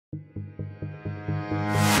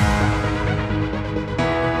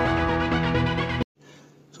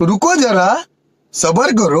रुको जरा,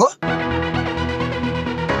 सब्र करो।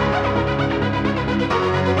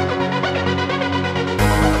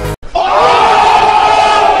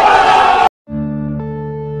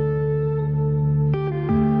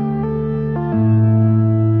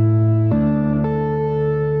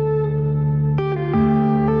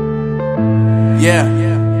 Yeah.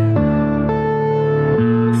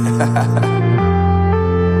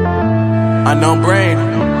 Unknown Brain,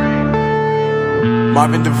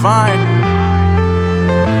 Marvin Divine.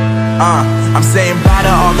 I'm saying bye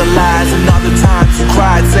to all the lies and all the times you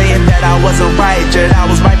cried, saying that I wasn't right, yet I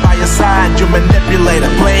was right by your side. You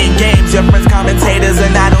manipulator, playing games, your friends commentators,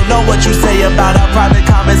 and I don't know what you say about our private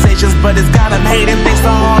conversations, but it's got them hating. Thanks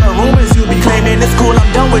to all the rumors you be claiming. It's cool,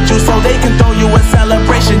 I'm done with you, so they can throw you a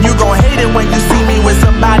celebration. You gon' hate it when you see me with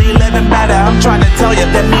somebody living better. I'm trying to tell you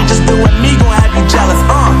that me just doing me gon' have you jealous.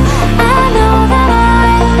 I know that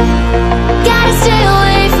I gotta stay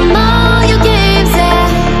away from all your games. Yeah,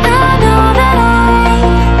 I know that I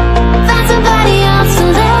found somebody else to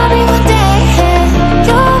love me one day.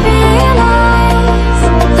 You'll realize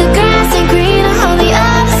the grass ain't greener on the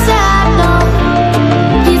other side. No,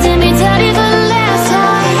 you did me dirty for the last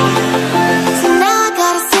time, so now I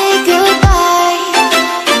gotta say goodbye.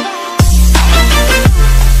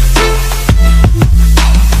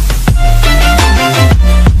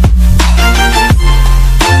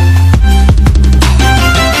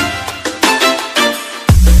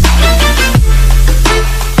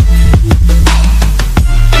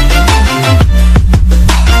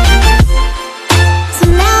 So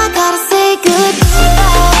now I gotta say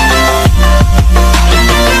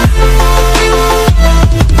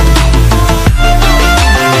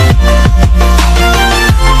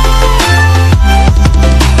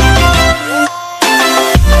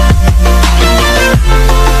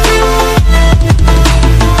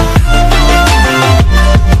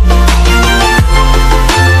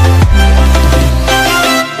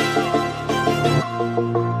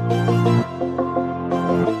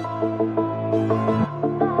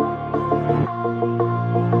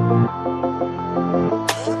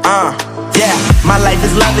Yeah, my life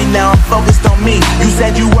is lovely now, I'm focused on me. You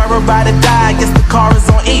said you were about to die, I guess the car is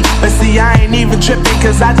on E. But see, I ain't even tripping,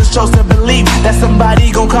 cause I just chose to believe that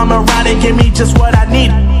somebody gon' come around and give me just what I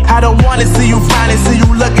need. I don't wanna see you frowning, see you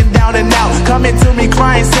looking down and out, coming to me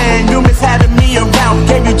crying, saying you miss having me around.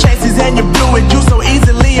 Gave you chances and you blew it, you so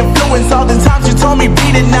easily influenced. All the times you told me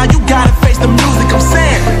beat it, now you gotta face the music. I'm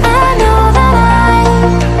saying